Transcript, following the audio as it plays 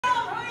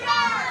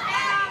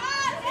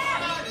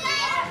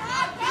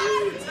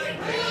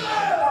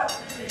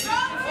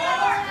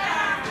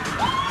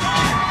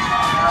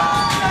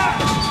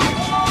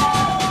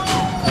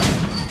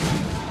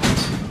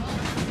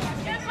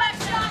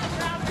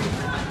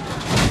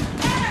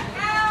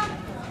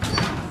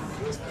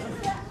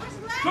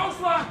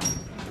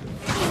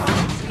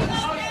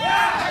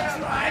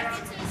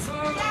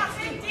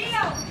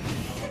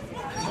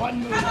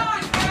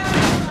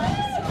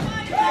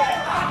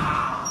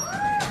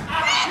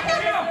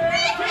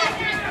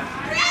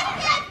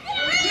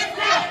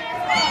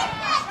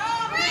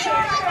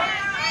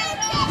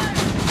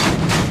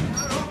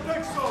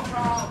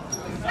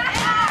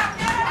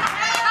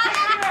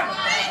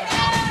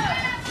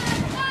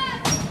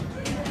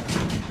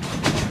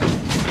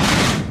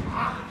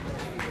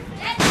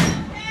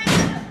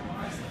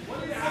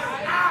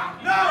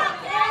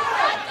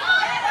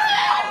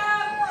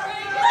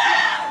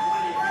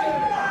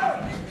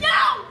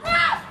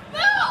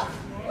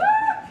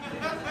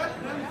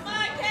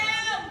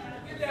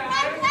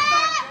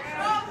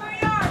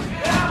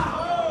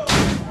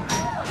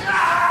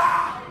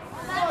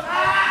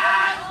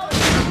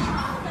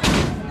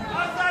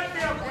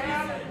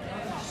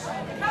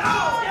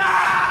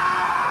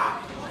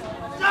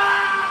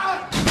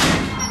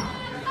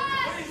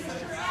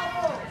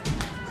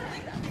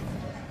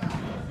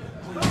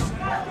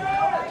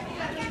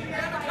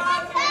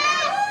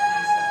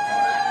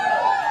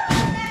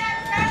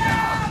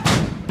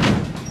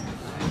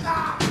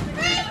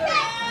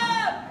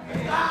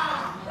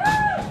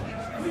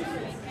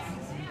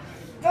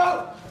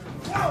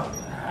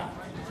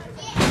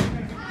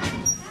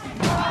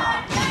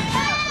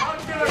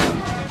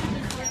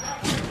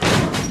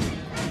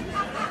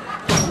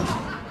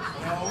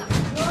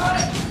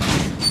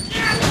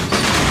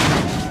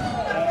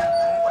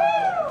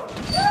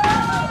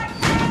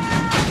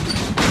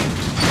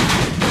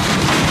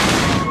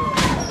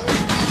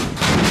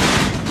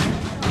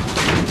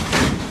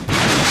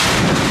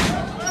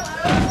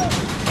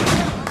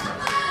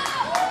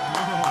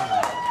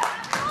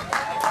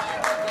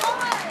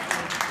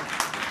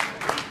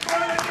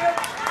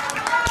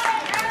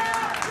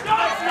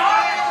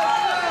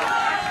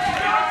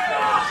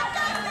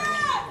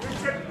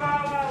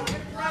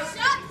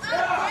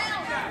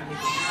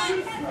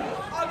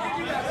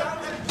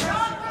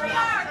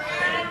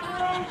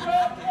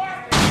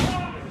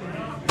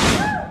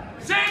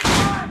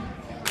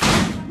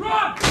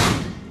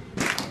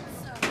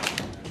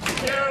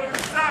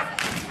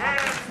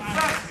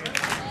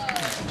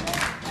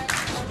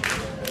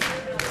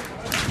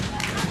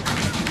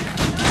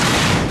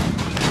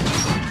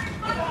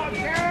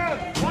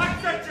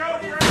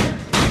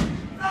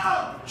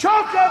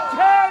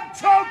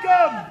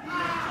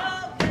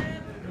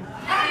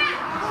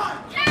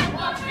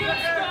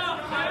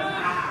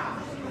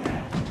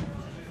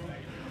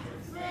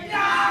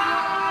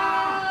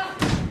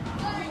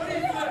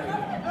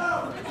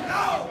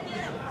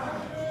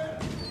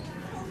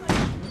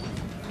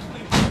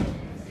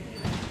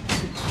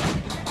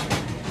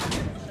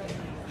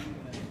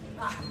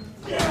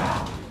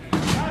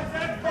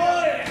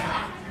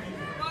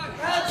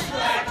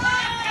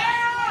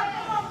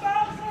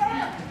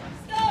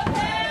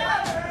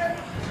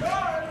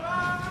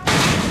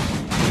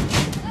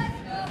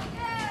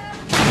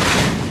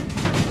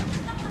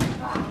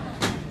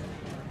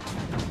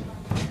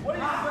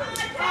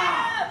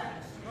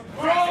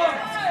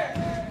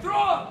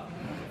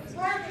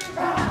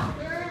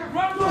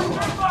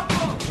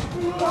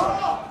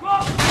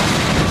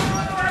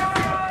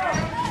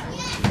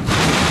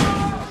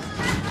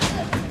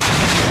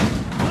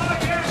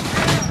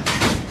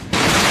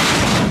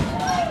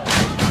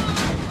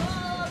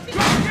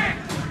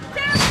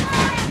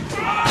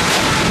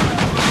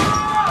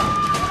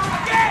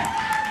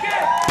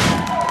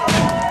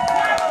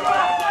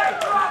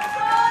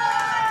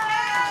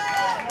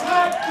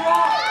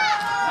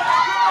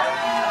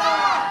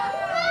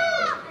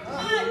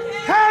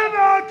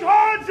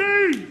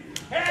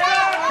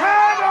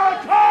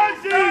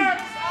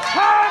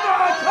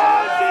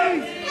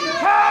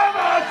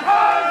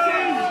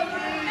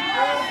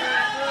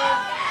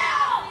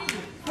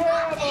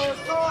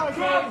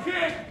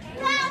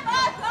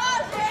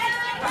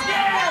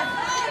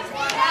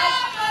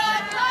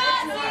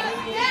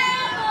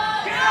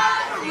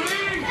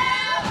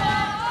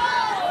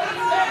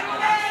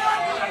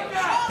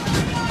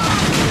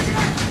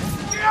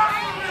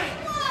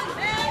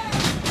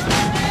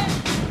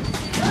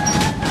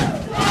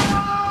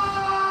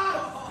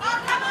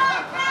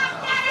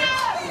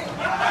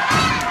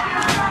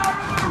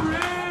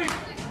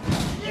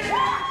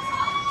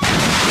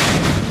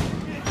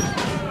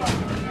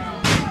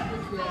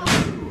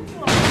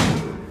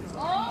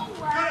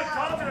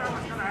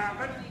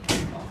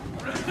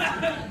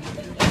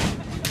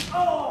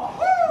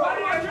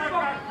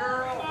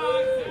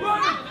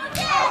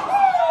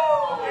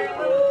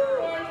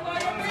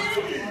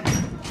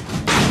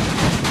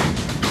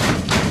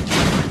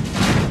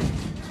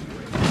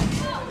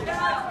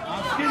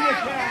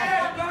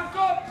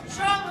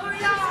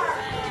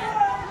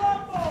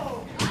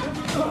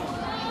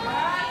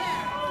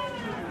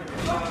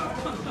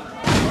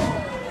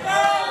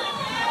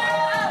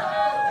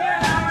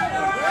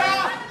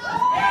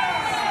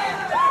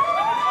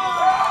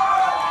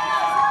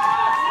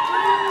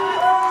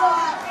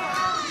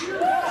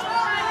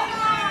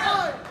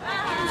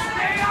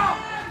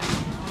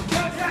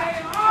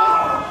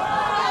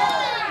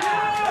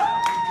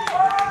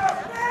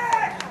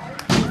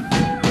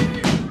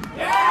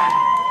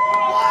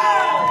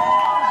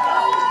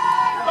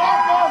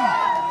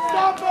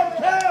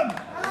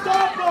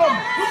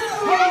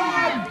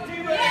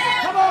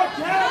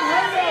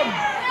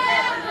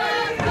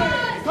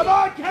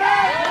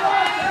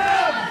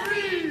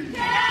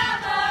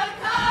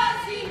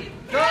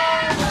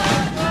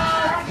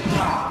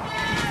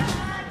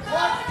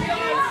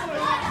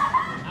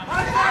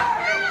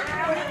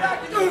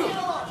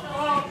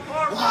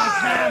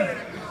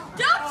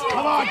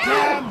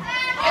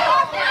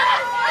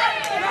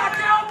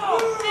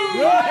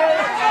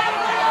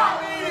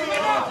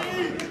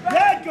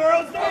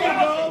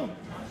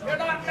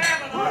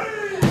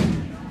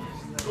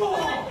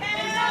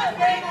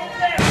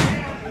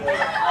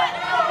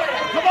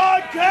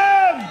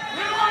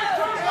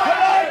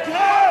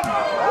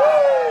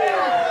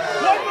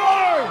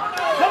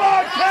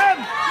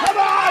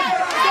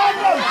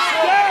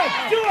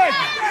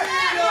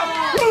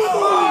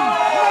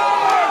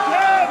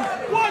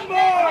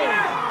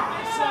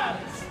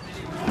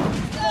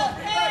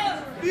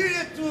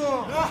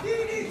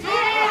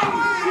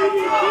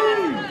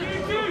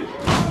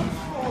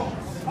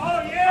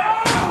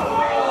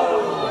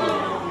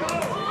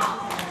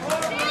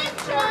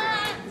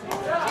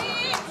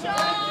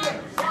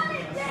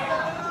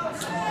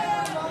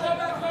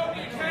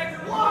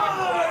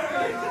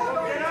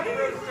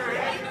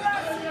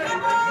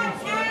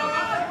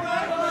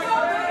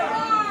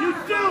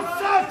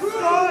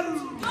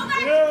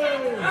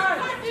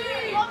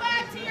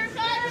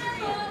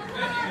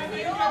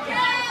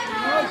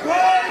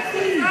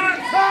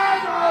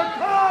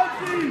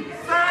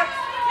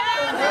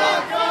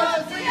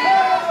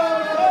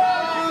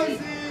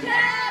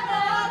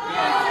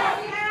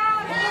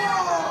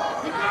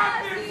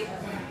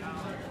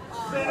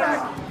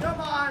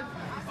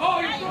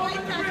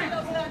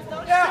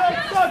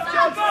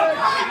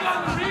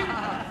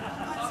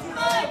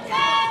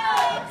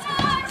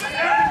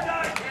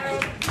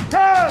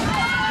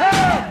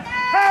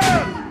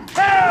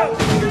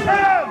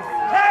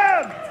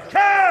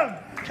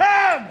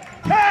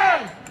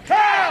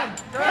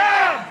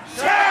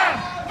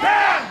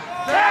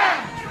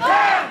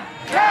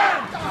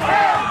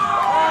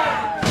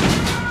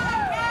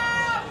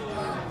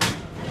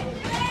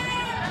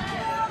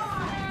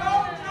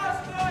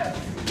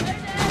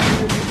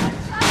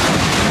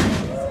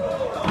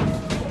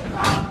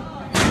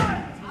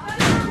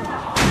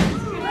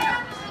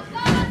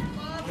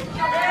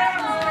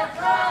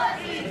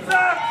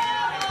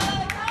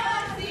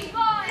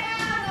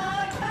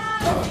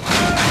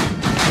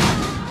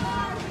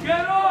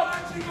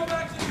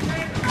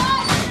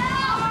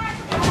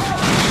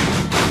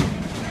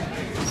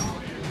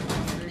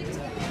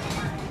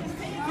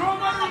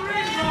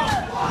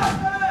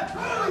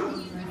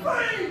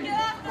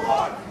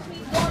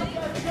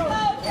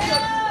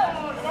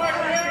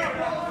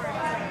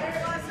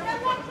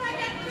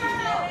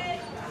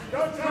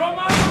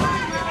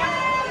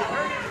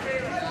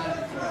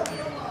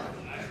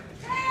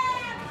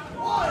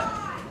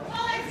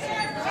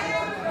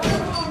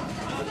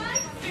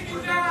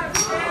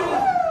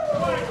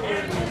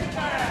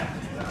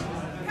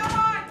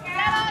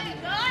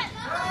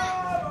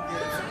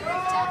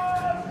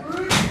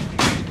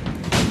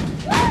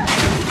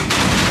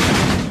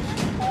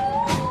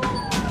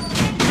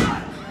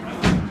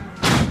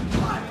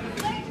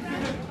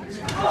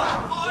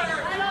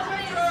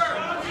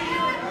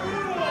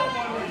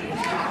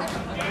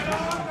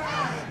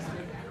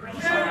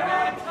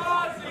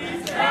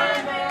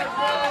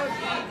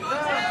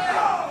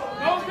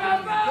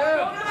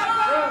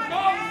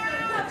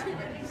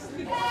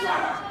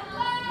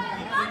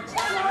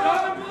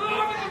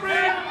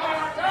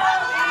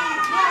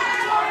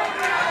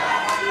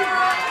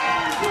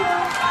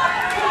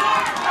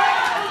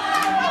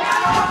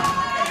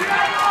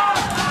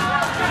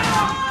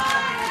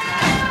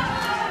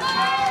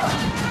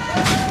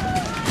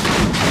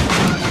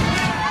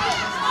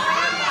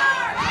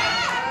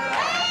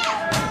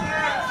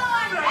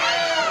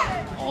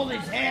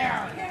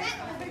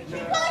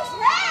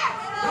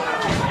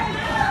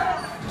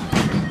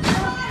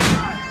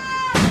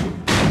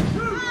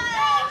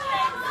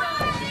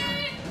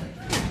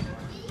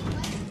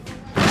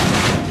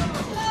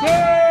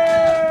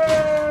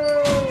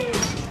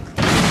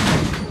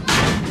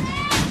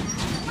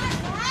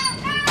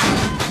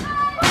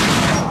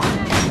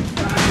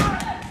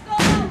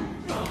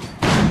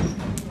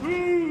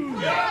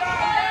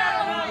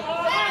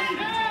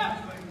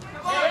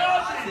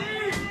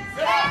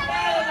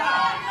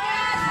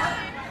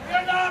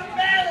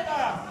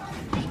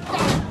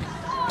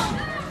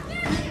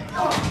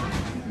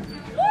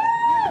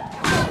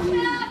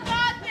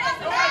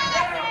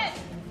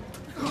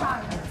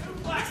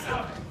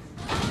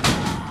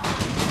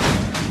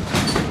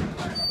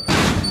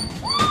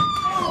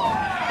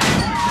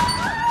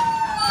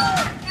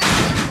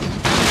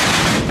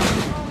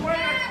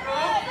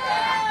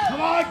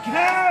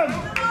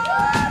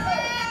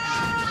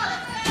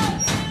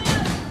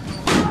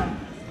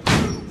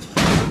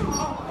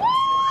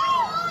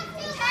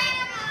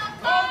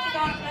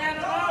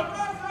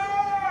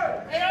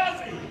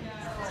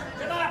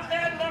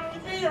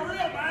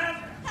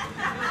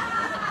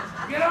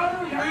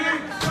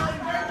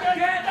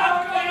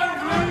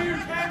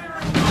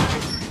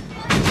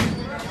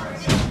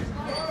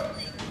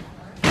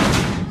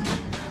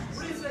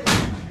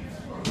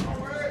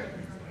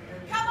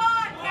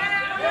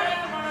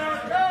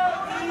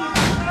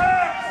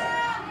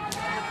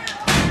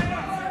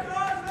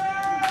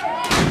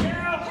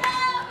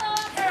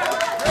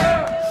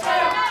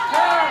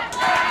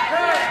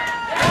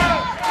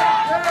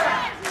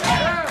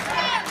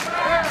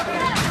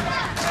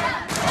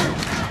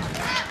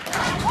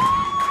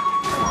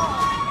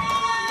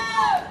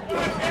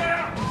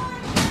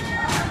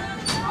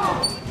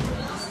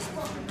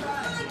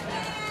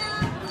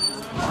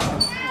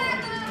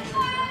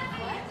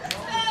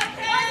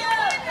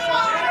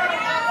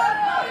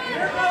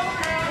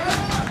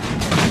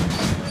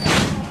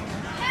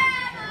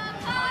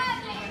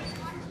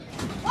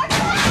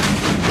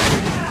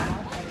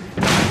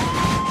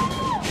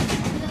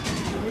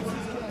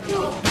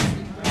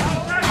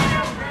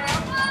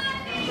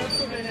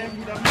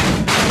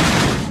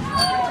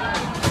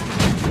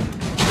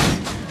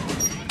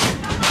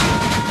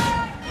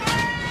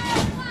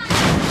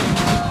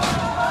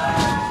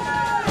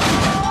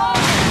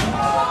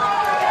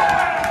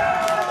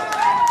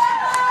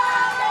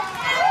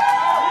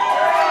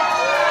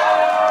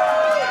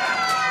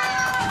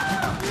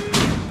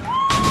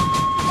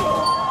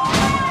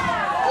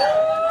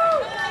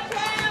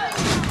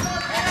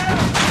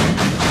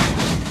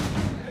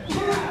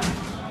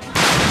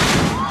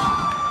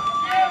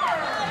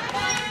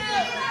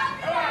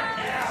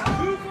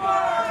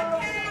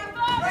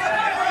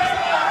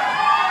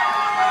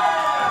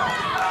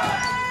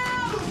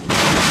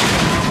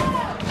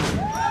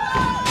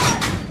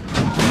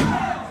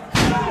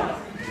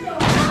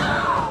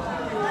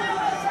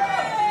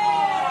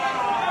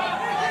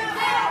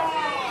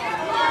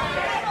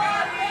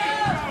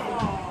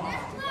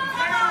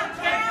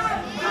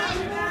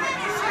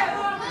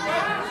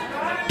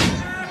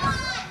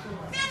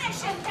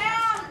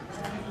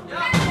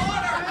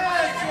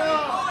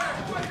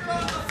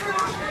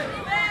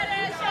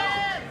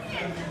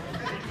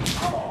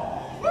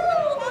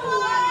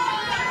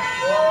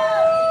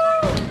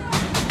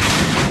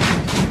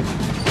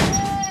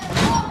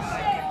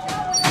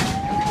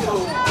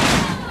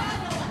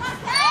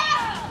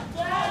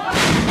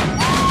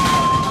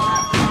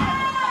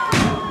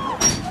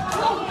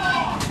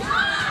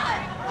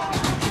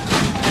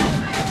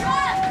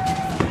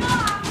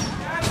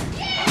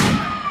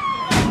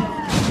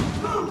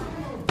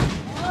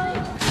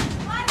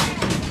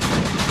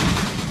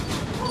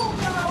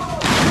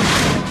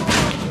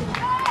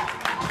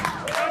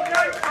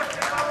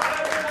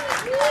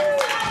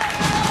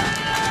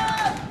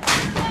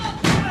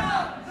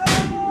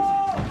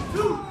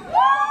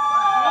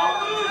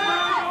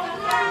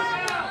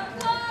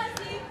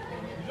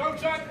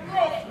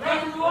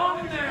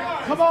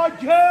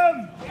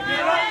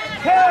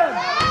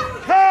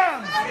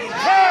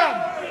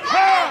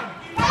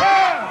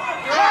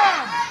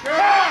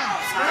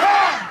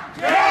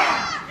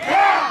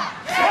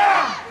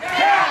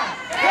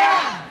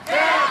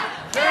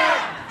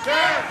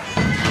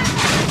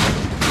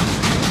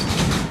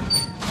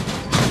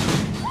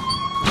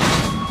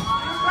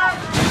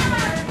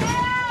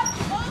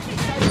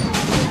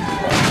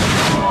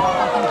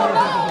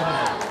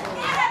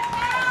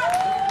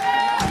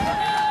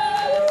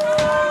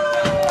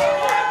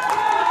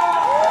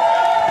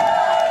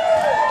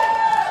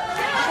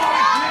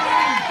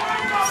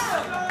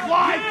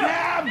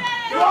Cam!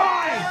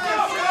 Fly!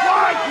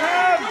 Fly,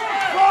 Cam!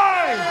 Fly!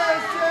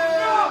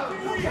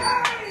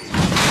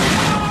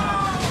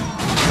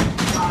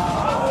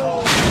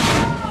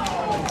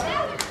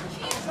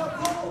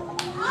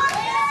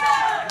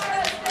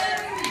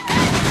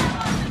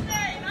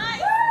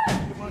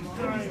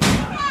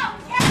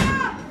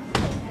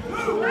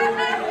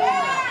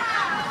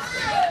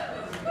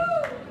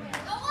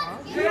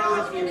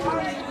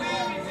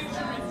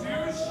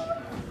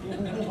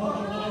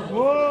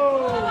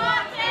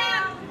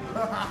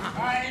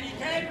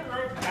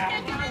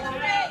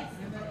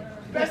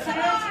 Best of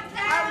all,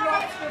 I'm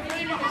lost the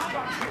leading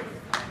instruction.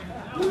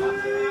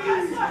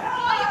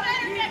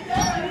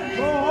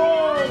 Go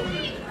home!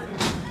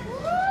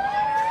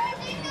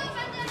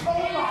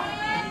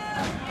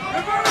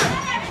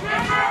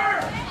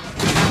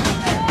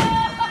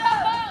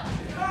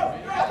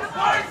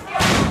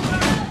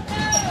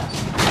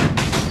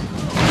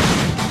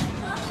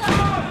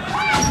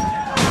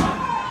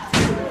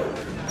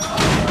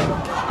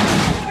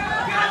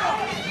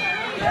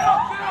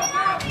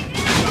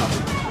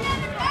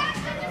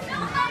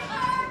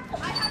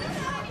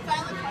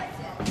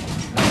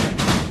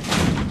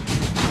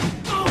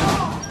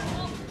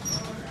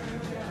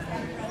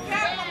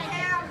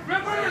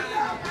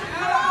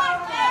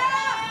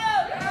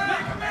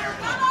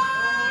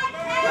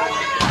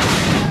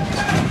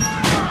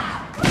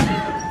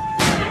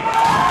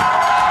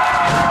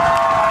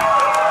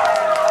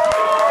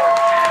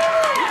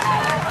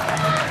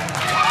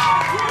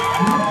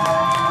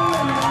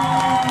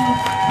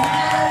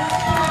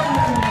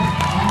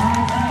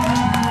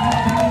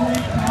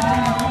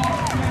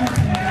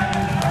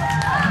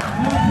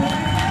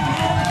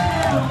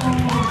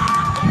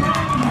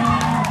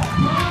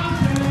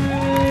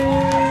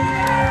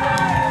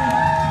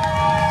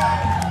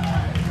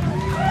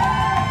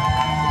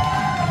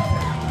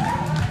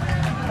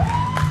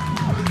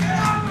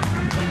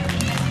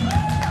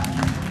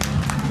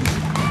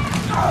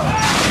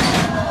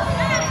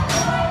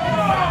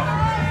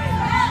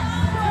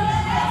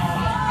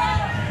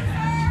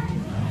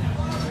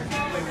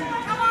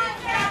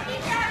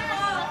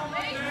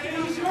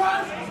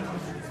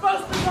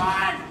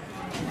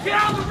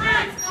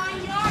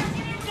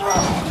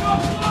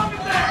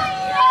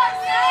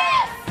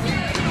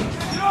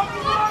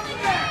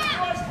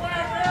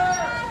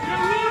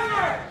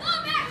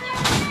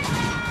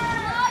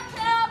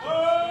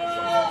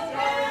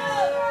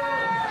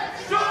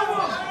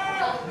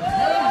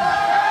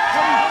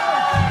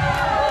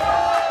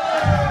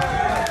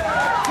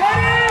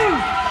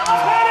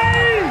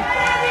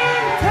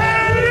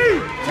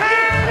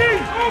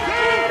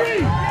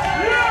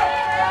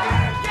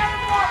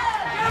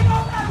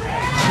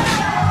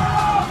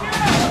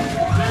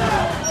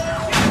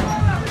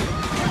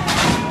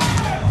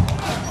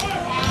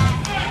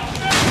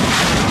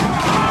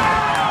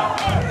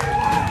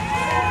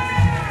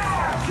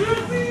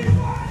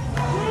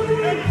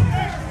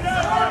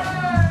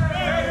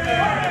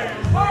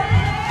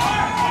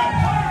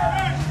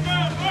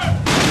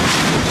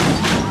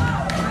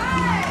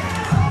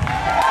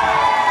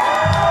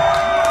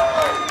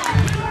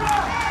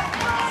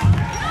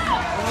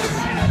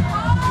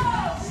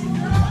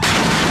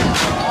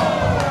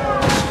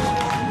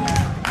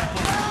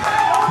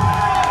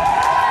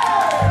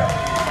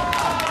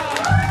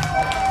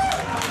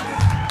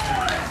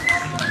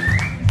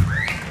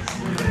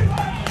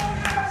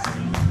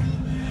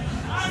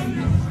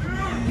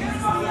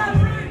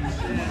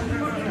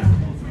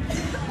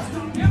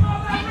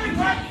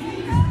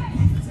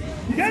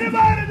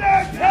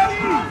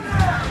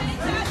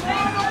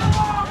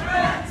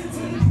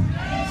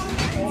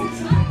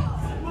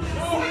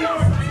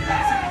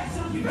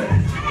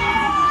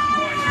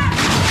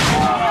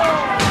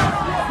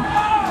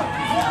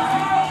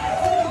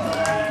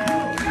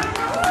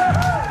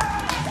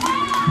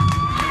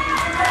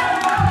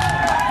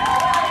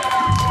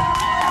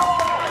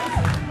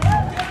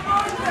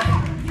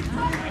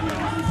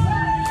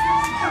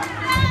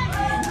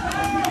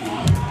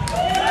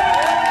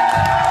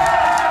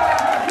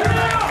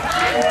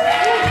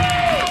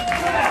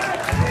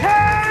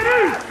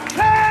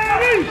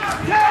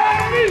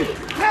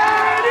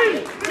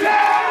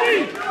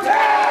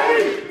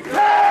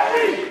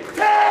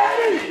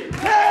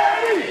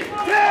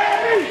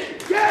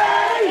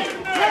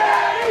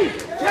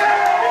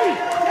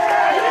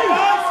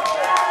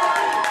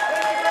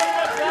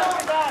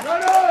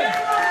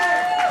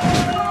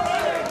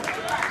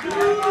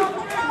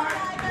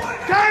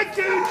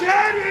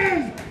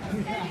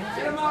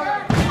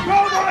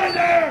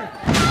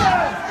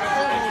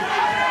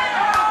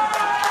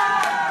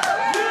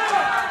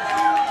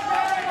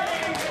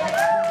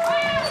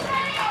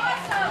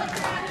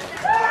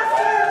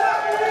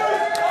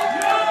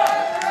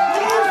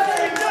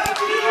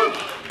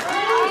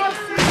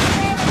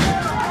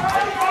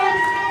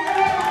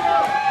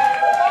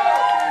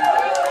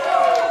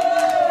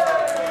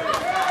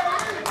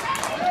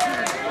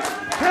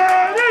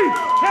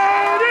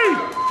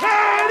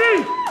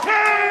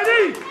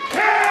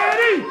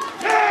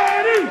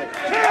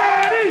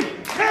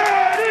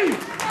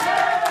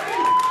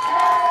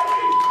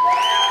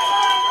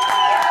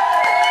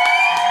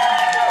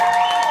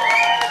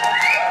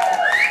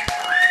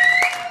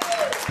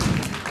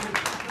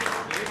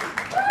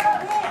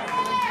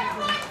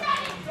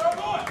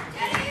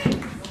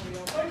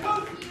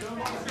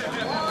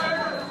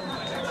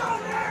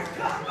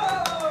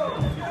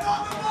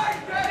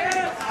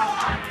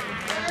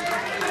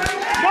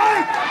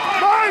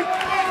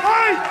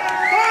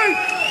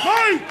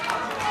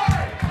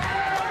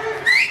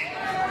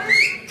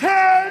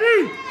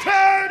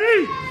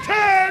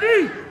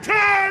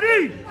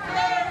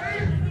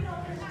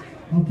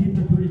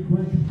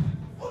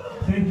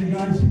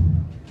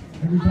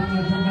 Every time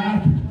I come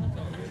back,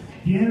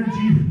 the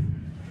energy,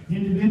 the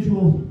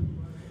individual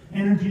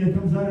energy that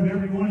comes out of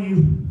every one of you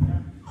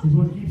is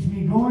what keeps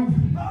me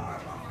going,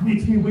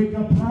 makes me wake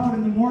up proud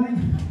in the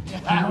morning.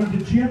 I go to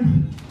the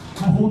gym,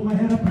 I hold my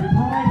head up with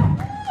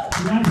pride.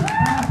 You guys are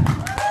back,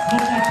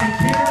 look like they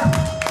care.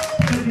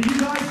 Because of you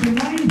guys, the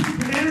money,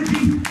 the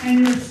energy, and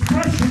your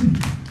expression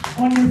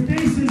on your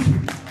faces.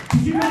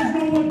 Because you guys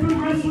know what good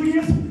wrestling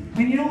is,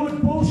 and you know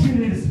what bullshit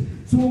is.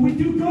 So when we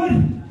do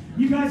good,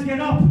 you guys get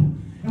up.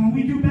 And when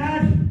we do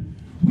bad,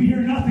 we hear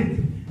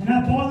nothing. And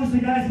that bothers the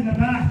guys in the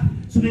back.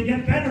 So they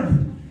get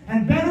better,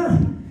 and better,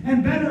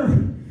 and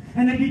better.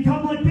 And they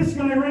become like this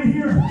guy right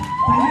here.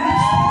 The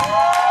next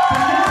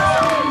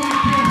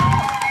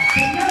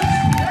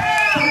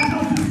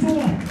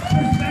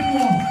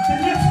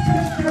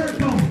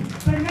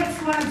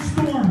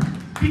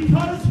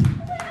because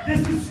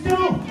this is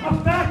still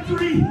a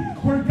factory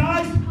where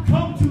guys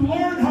come to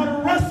learn how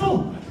to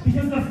wrestle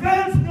because the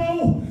fans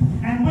know,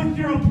 and with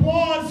your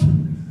applause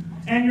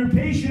and your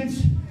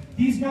patience,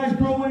 these guys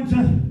grow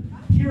into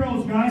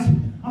heroes, guys.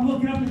 I'm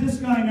looking up at this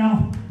guy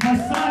now. My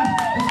son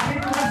is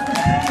favorite wrestler,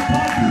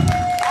 kaze.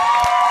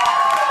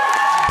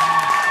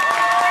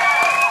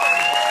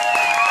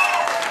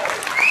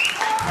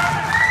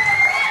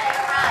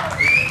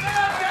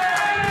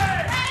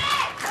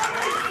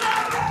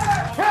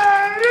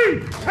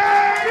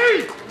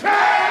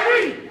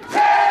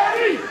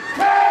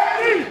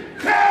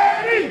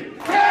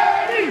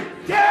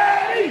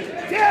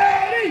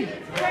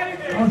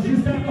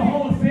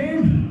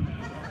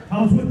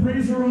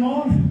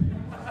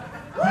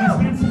 I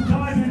spent some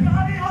time in.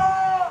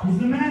 He's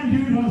the man,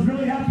 dude. I was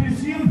really happy to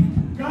see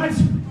him.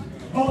 Guys,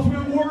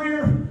 Ultimate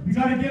Warrior, we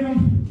got to give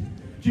him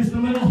just a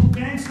little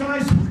thanks,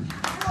 guys.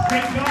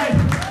 Great guy.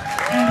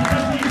 And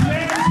because of you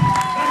fans,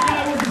 that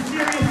guy was a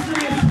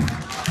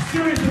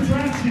serious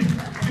attraction.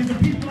 Because the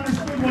people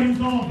understood what he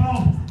was all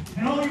about.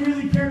 And all he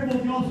really cared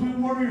about the Ultimate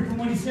Warrior from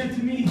what he said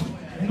to me,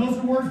 and those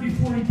are words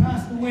before he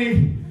passed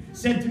away,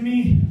 said to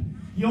me,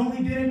 you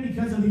only did it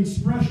because of the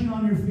expression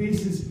on your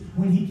faces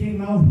when he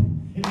came out.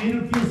 It made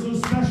him feel so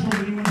special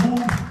when he went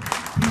home.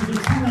 He was a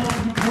true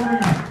Ultimate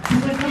Warrior.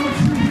 He's like, I'm a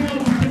true hero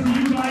because of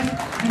you guys,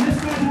 and this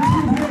guy's a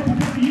true hero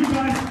because of you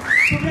guys.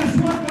 So guess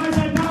what, guys? I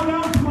bow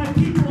down to my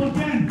people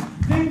again.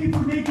 Thank you for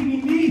making me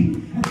me,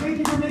 and thank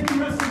you for making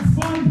wrestling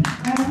fun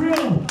and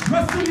real.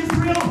 Wrestling is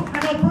real,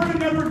 and Alberta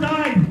never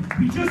died.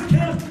 We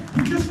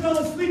just fell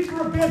asleep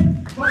for a bit,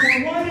 but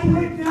we're wide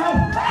awake now,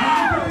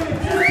 and we're going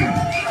to do it.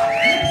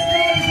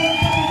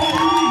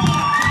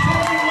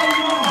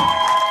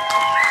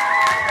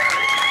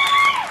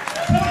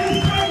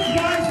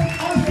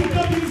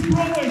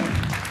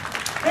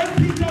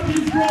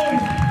 Next time,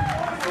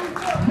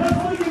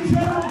 wrestling in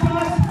general,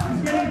 guys,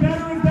 is getting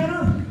better and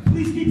better.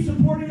 Please keep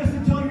supporting us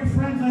and tell your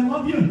friends I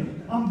love you.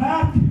 I'm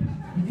back.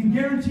 You can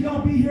guarantee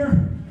I'll be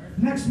here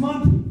next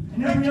month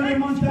and every other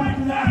month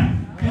after that.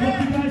 I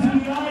hope you guys